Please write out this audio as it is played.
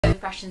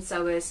fashion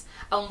sewers,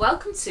 and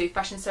welcome to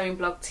Fashion Sewing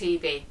Blog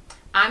TV.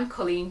 I'm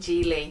Colleen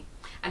G. Lee,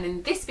 and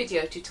in this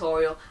video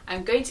tutorial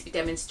I'm going to be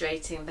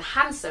demonstrating the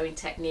hand sewing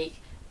technique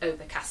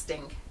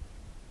overcasting.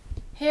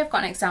 Here I've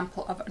got an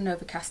example of an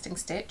overcasting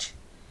stitch.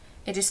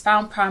 It is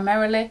found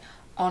primarily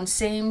on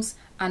seams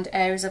and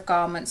areas of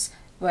garments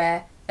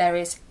where there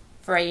is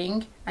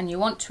fraying and you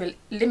want to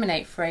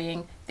eliminate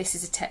fraying. This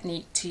is a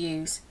technique to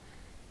use.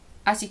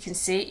 As you can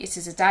see, it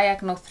is a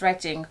diagonal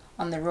threading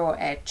on the raw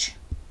edge.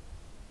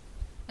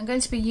 I'm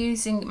going to be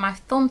using my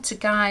thumb to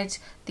guide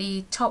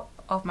the top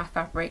of my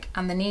fabric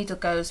and the needle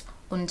goes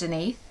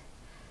underneath.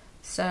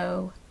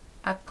 So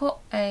I put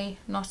a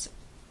knot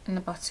in the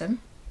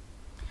bottom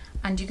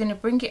and you're going to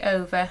bring it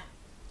over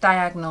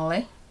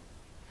diagonally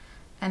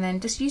and then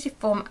just use your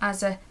thumb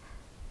as a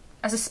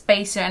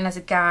spacer and as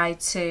a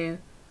guide to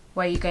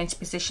where you're going to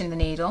position the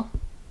needle.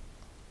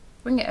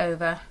 Bring it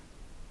over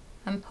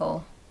and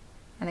pull,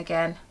 and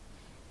again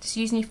just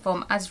using your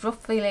thumb as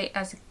roughly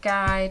as a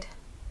guide.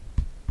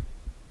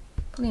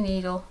 Pull your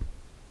needle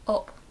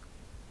up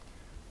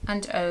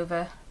and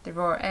over the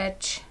raw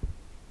edge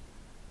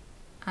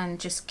and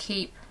just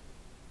keep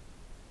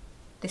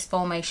this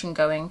formation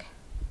going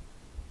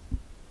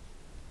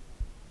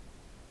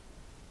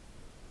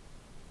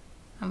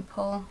and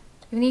pull.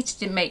 If you need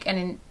to make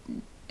any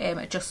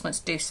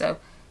adjustments, do so.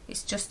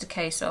 It's just a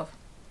case of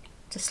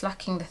just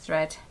slacking the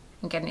thread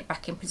and getting it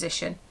back in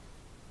position,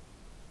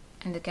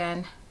 and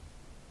again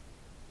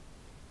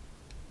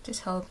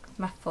just hold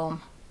my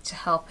thumb to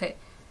help it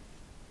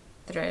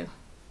through,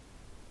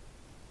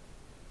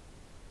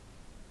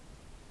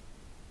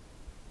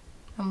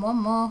 and one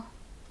more,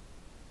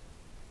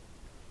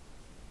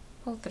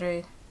 pull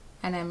through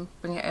and then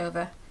bring it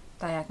over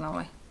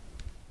diagonally.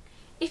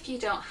 If you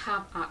don't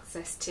have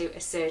access to a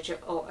serger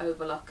or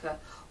overlocker,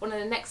 one of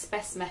the next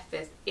best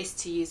methods is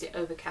to use the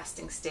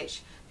overcasting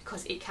stitch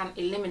because it can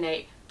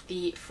eliminate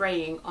the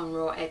fraying on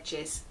raw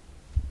edges.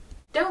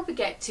 Don't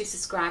forget to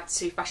subscribe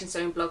to Fashion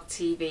Sewing Blog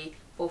TV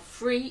for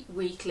free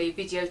weekly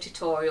video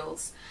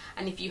tutorials,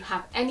 and if you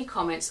have any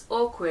comments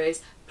or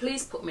queries,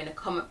 please put them in the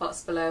comment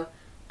box below,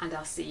 and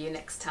I'll see you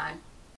next time.